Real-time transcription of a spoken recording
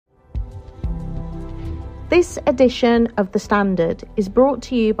This edition of The Standard is brought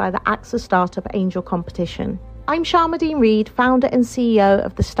to you by the AXA Startup Angel Competition. I'm Sharmadean Reid, founder and CEO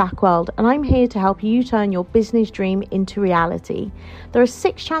of The Stack World, and I'm here to help you turn your business dream into reality. There are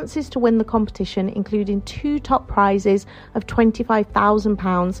 6 chances to win the competition, including 2 top prizes of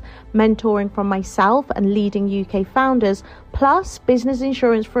 £25,000, mentoring from myself and leading UK founders, plus business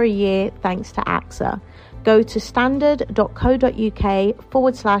insurance for a year thanks to AXA. Go to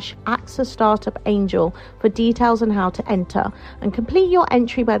standard.co.uk/AXA Startup Angel for details on how to enter and complete your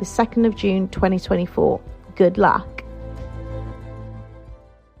entry by the 2nd of June 2024. Good luck.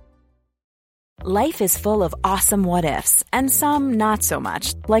 Life is full of awesome what-ifs, and some not so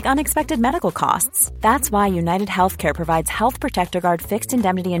much, like unexpected medical costs. That's why United Healthcare provides Health Protector Guard fixed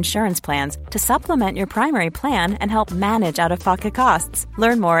indemnity insurance plans to supplement your primary plan and help manage out-of-pocket costs.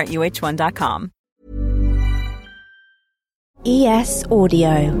 Learn more at uh1.com. ES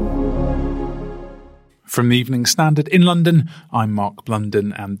Audio. From the Evening Standard in London, I'm Mark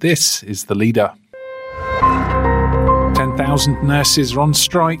Blunden, and this is The Leader. 10,000 nurses are on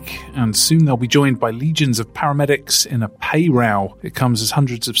strike, and soon they'll be joined by legions of paramedics in a pay row. It comes as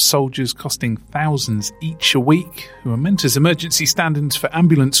hundreds of soldiers costing thousands each a week, who are meant as emergency stand-ins for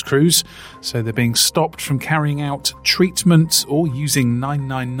ambulance crews, so they're being stopped from carrying out treatment or using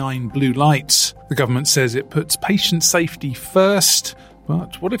 999 blue lights. The government says it puts patient safety first,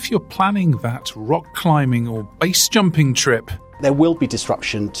 but what if you're planning that rock climbing or base jumping trip? There will be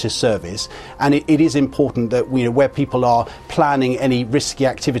disruption to service, and it is important that where people are planning any risky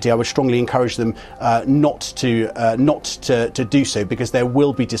activity, I would strongly encourage them not to do so, because there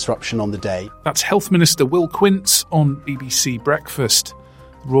will be disruption on the day. That's Health Minister Will Quince on BBC Breakfast.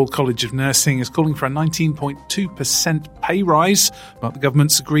 The Royal College of Nursing is calling for a 19.2% pay rise, but the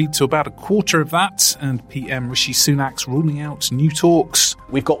government's agreed to about a quarter of that, and PM Rishi Sunak's ruling out new talks.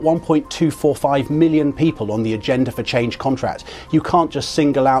 We've got 1.245 million people on the Agenda for Change contract. You can't just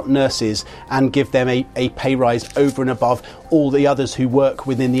single out nurses and give them a pay rise over and above all the others who work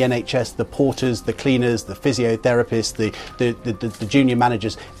within the NHS, the porters, the cleaners, the physiotherapists, the junior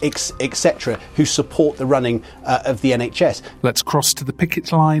managers, etc., who support the running of the NHS. Let's cross to the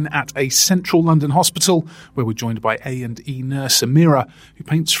picket line at a central London hospital, where we're joined by A&E nurse Amira, who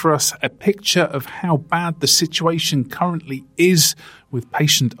paints for us a picture of how bad the situation currently is with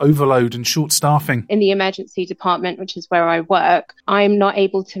patient overload and short staffing. In the emergency department, which is where I work, I'm not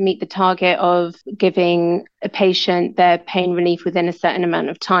able to meet the target of giving a patient their pain relief within a certain amount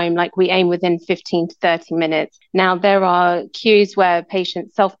of time. Like, we aim within 15 to 30 minutes. Now, there are queues where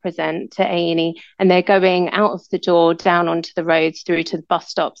patients self-present to A&E, and they're going out of the door, down onto the roads, through to the bus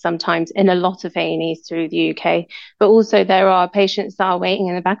stop, sometimes in a lot of A&Es through the UK. But also there are patients that are waiting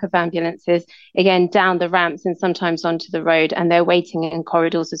in the back of ambulances, again, down the ramps and sometimes onto the road, and they're waiting in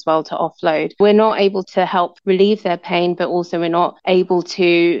corridors as well to offload. We're not able to help relieve their pain, but also we're not able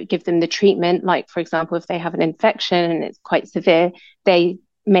to give them the treatment. Like, for example, if they have an infection and it's quite severe, they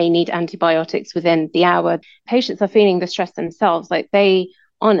may need antibiotics within the hour. Patients are feeling the stress themselves. Like, they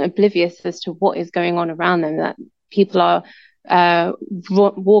aren't oblivious as to what is going on around them, that people are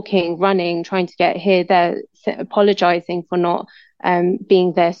walking, running, trying to get here. They're apologising for not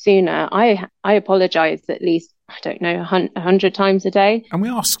being there sooner. I apologise at least, I don't know, 100 times a day. And we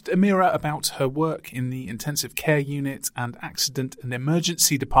asked Amira about her work in the intensive care unit and accident and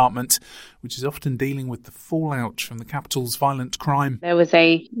emergency department, which is often dealing with the fallout from the capital's violent crime. There was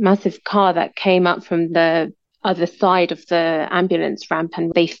a massive car that came up from the other side of the ambulance ramp,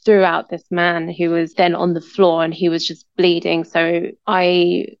 and they threw out this man who was then on the floor, and he was just bleeding. So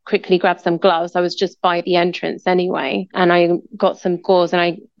I quickly grabbed some gloves. I was just by the entrance anyway, and I got some gauze, and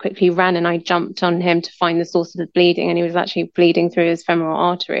I quickly ran and I jumped on him to find the source of the bleeding, and he was actually bleeding through his femoral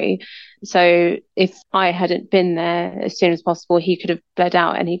artery. So if I hadn't been there as soon as possible, he could have bled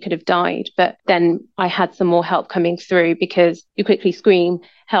out and he could have died. But then I had some more help coming through, because you quickly scream,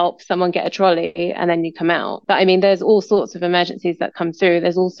 help, someone get a trolley, and then you come out. But I mean, there's all sorts of emergencies that come through.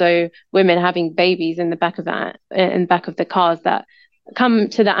 There's also women having babies in the back of the cars that come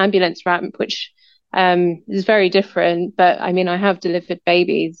to the ambulance ramp, which is very different. But I mean, I have delivered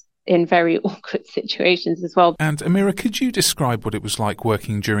babies in very awkward situations as well. And Amira, could you describe what it was like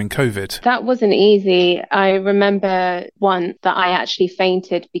working during COVID? That wasn't easy. I remember one that I actually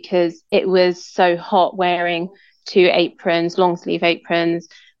fainted because it was so hot, wearing 2 aprons, long sleeve aprons,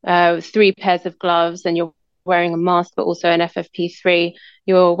 3 pairs of gloves, and you're wearing a mask, but also an FFP3.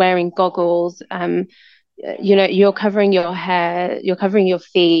 You're wearing goggles. You're covering your hair, you're covering your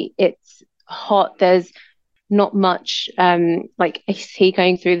feet. It's hot. There's not much like AC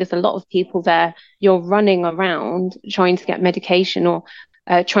going through. There's a lot of people there. You're running around trying to get medication or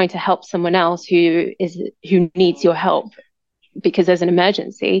trying to help someone else who needs your help because there's an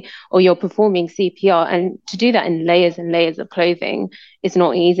emergency, or you're performing CPR, and to do that in layers and layers of clothing is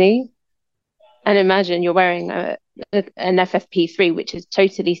not easy. And imagine you're wearing an FFP3, which is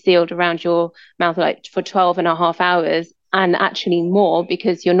totally sealed around your mouth, like for 12 and a half hours, and actually more,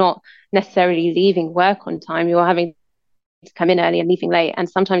 because you're not necessarily leaving work on time. You're having to come in early and leaving late. And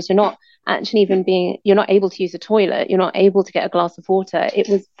sometimes you're not able to use a toilet. You're not able to get a glass of water. It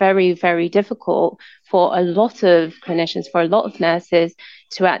was very, very difficult for a lot of clinicians, for a lot of nurses,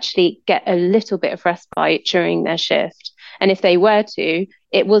 to actually get a little bit of respite during their shift. And if they were to,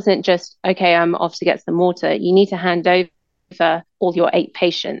 it wasn't just, okay, I'm off to get some water. You need to hand over all your 8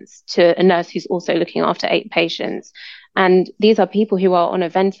 patients to a nurse who's also looking after 8 patients. And these are people who are on a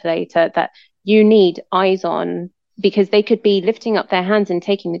ventilator that you need eyes on, because they could be lifting up their hands and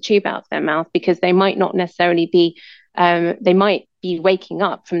taking the tube out of their mouth, because they might not necessarily be, they might be waking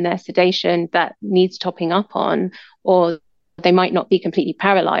up from their sedation that needs topping up on, or they might not be completely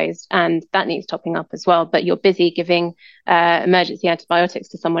paralyzed and that needs topping up as well. But you're busy giving emergency antibiotics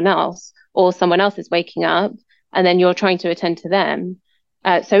to someone else, or someone else is waking up and then you're trying to attend to them.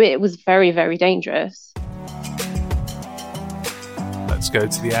 So it was very, very dangerous. Let's go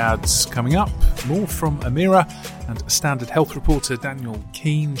to the ads coming up. More from Amira, and Standard Health reporter Daniel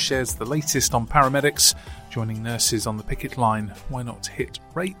Keane shares the latest on paramedics joining nurses on the picket line. Why not hit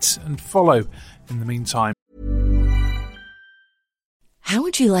rate and follow in the meantime? How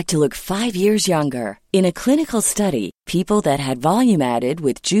would you like to look 5 years younger? In a clinical study, people that had volume added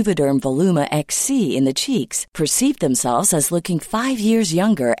with Juvederm Voluma XC in the cheeks perceived themselves as looking 5 years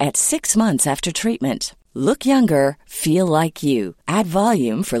younger at 6 months after treatment. Look younger, feel like you. Add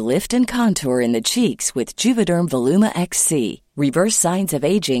volume for lift and contour in the cheeks with Juvederm Voluma XC. Reverse signs of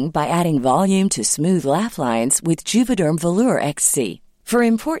aging by adding volume to smooth laugh lines with Juvederm Volure XC. For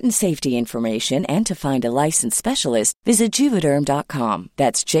important safety information and to find a licensed specialist, visit Juvederm.com.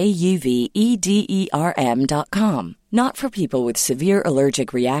 That's JUVEDERM.com. Not for people with severe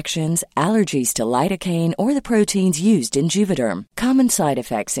allergic reactions, allergies to lidocaine, or the proteins used in Juvederm. Common side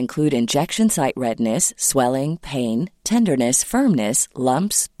effects include injection site redness, swelling, pain, tenderness, firmness,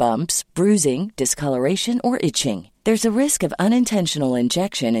 lumps, bumps, bruising, discoloration, or itching. There's a risk of unintentional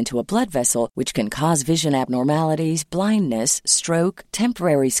injection into a blood vessel, which can cause vision abnormalities, blindness, stroke,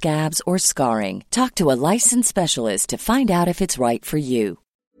 temporary scabs, or scarring. Talk to a licensed specialist to find out if it's right for you.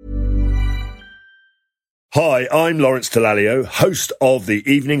 Hi, I'm Lawrence Dallaglio, host of the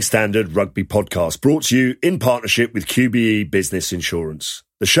Evening Standard Rugby Podcast, brought to you in partnership with QBE Business Insurance.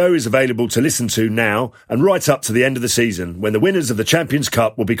 The show is available to listen to now and right up to the end of the season, when the winners of the Champions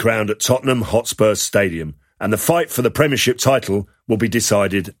Cup will be crowned at Tottenham Hotspur Stadium, and the fight for the Premiership title will be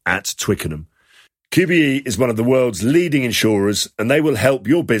decided at Twickenham. QBE is one of the world's leading insurers, and they will help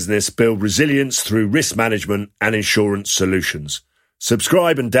your business build resilience through risk management and insurance solutions.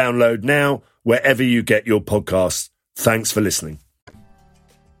 Subscribe and download now wherever you get your podcasts. Thanks for listening.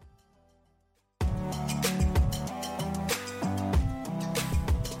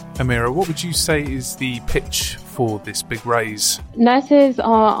 Amira, what would you say is the pitch for this big raise? Nurses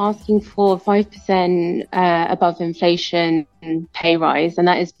are asking for 5% above inflation pay rise, and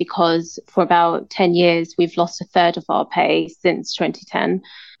that is because for about 10 years we've lost a third of our pay since 2010.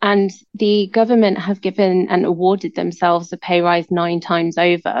 And the government have given and awarded themselves a pay rise 9 times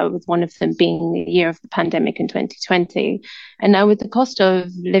over, with one of them being the year of the pandemic in 2020. And now with the cost of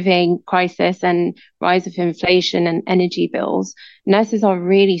living crisis and rise of inflation and energy bills, nurses are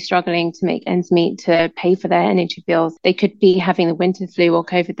really struggling to make ends meet to pay for their energy bills. They could be having the winter flu or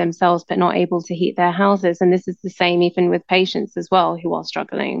COVID themselves, but not able to heat their houses. And this is the same even with patients as well who are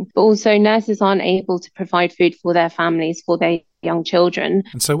struggling. But also nurses aren't able to provide food for their families, for their young children.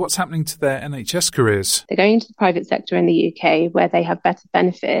 And so what's happening to their NHS careers? They're going into the private sector in the UK, where they have better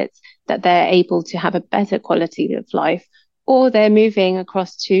benefits, that they're able to have a better quality of life, or they're moving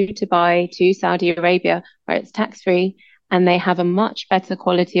across to Dubai, to Saudi Arabia, where it's tax-free, and they have a much better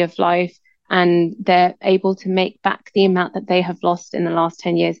quality of life, and they're able to make back the amount that they have lost in the last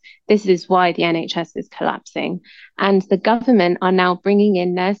 10 years. This is why the NHS is collapsing. And the government are now bringing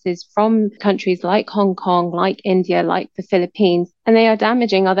in nurses from countries like Hong Kong, like India, like the Philippines, and they are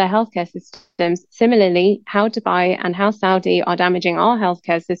damaging other healthcare systems. Similarly, how Dubai and how Saudi are damaging our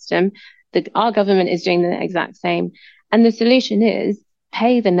healthcare system, our government is doing the exact same. And the solution is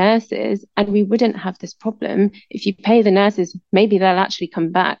pay the nurses, and we wouldn't have this problem. If you pay the nurses, maybe they'll actually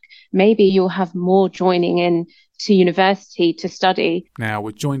come back. Maybe you'll have more joining in to university to study. Now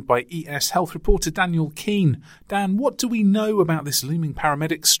we're joined by ES Health reporter Daniel Keane. Dan, what do we know about this looming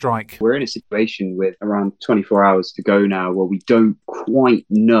paramedics strike? We're in a situation with around 24 hours to go now where we don't quite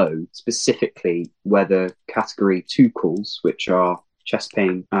know specifically whether Category 2 calls, which are chest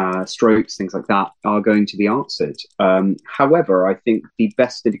pain, strokes, things like that, are going to be answered. However, I think the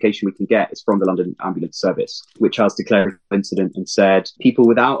best indication we can get is from the London Ambulance Service, which has declared an incident and said people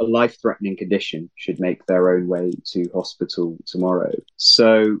without a life-threatening condition should make their own way to hospital tomorrow.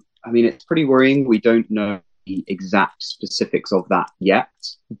 So, I mean, it's pretty worrying. We don't know the exact specifics of that yet,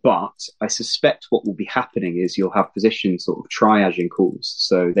 but I suspect what will be happening is you'll have physicians sort of triaging calls.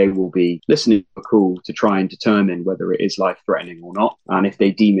 So they will be listening to a call to try and determine whether it is life-threatening or not. And if they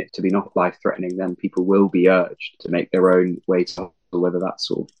deem it to be not life-threatening, then people will be urged to make their own way to hospital, whether that's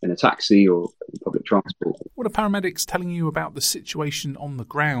sort of in a taxi or public transport. What are paramedics telling you about the situation on the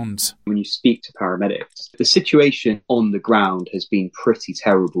ground? When you speak to paramedics, the situation on the ground has been pretty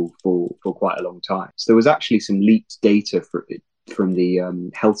terrible for quite a long time. So there was actually some leaked data from the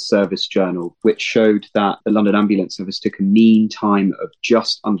Health Service Journal, which showed that the London Ambulance Service took a mean time of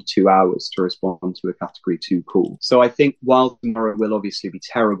just under 2 hours to respond to a Category 2 call. So I think while tomorrow will obviously be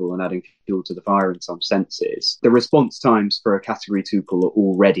terrible and adding fuel to the fire in some senses, the response times for a Category 2 call are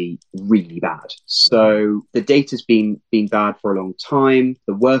already really bad. So the data's been bad for a long time.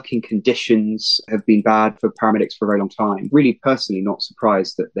 The working conditions have been bad for paramedics for a very long time. Really personally not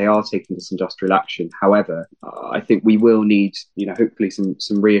surprised that they are taking this industrial action. However, I think we will need hopefully some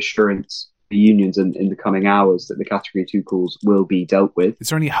reassurance the unions in the coming hours that the Category 2 calls will be dealt with. Is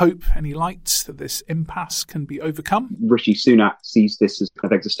there any hope, any light that this impasse can be overcome? Rishi Sunak sees this as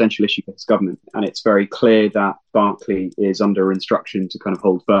kind of existential issue for his government, and it's very clear that Barclay is under instruction to kind of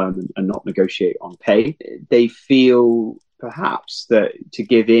hold firm and not negotiate on pay. They feel perhaps that to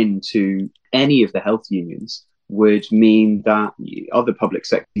give in to any of the health unions would mean that other public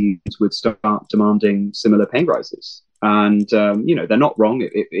sector unions would start demanding similar pay rises. And, they're not wrong.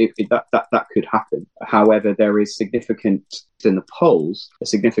 That could happen. However, there is significant, in the polls, a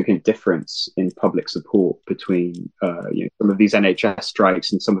significant difference in public support between some of these NHS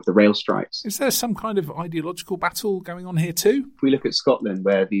strikes and some of the rail strikes. Is there some kind of ideological battle going on here too? If we look at Scotland,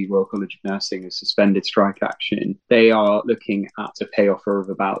 where the Royal College of Nursing has suspended strike action, they are looking at a pay offer of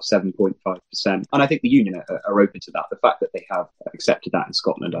about 7.5%. And I think the union are open to that. The fact that they have accepted that in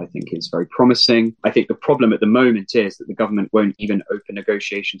Scotland, I think, is very promising. I think the problem at the moment is that the government won't even open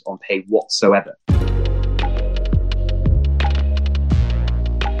negotiations on pay whatsoever.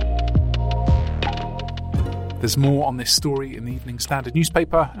 There's more on this story in the Evening Standard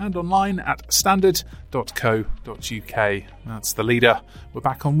newspaper and online at standard.co.uk. That's The Leader. We're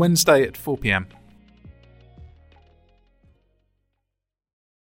back on Wednesday at 4 p.m.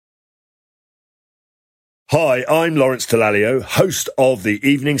 Hi, I'm Lawrence Talalio, host of the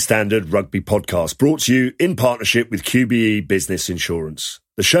Evening Standard Rugby Podcast, brought to you in partnership with QBE Business Insurance.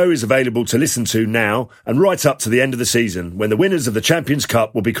 The show is available to listen to now and right up to the end of the season, when the winners of the Champions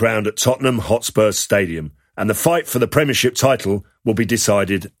Cup will be crowned at Tottenham Hotspur Stadium, and the fight for the Premiership title will be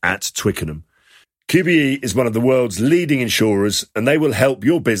decided at Twickenham. QBE is one of the world's leading insurers, and they will help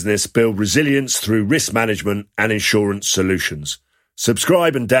your business build resilience through risk management and insurance solutions.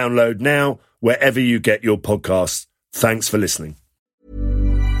 Subscribe and download now wherever you get your podcasts. Thanks for listening.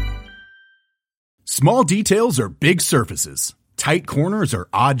 Small details are big surfaces. Tight corners are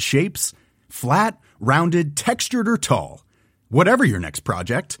odd shapes. Flat, rounded, textured, or tall. Whatever your next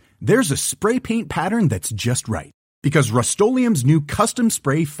project, there's a spray paint pattern that's just right. Because Rust-Oleum's new Custom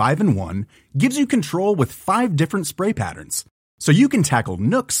Spray 5-in-1 gives you control with 5 different spray patterns. So you can tackle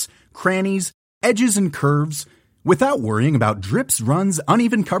nooks, crannies, edges, and curves without worrying about drips, runs,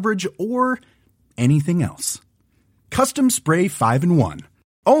 uneven coverage, or anything else. Custom Spray 5-in-1.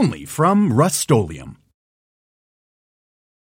 Only from Rust-Oleum.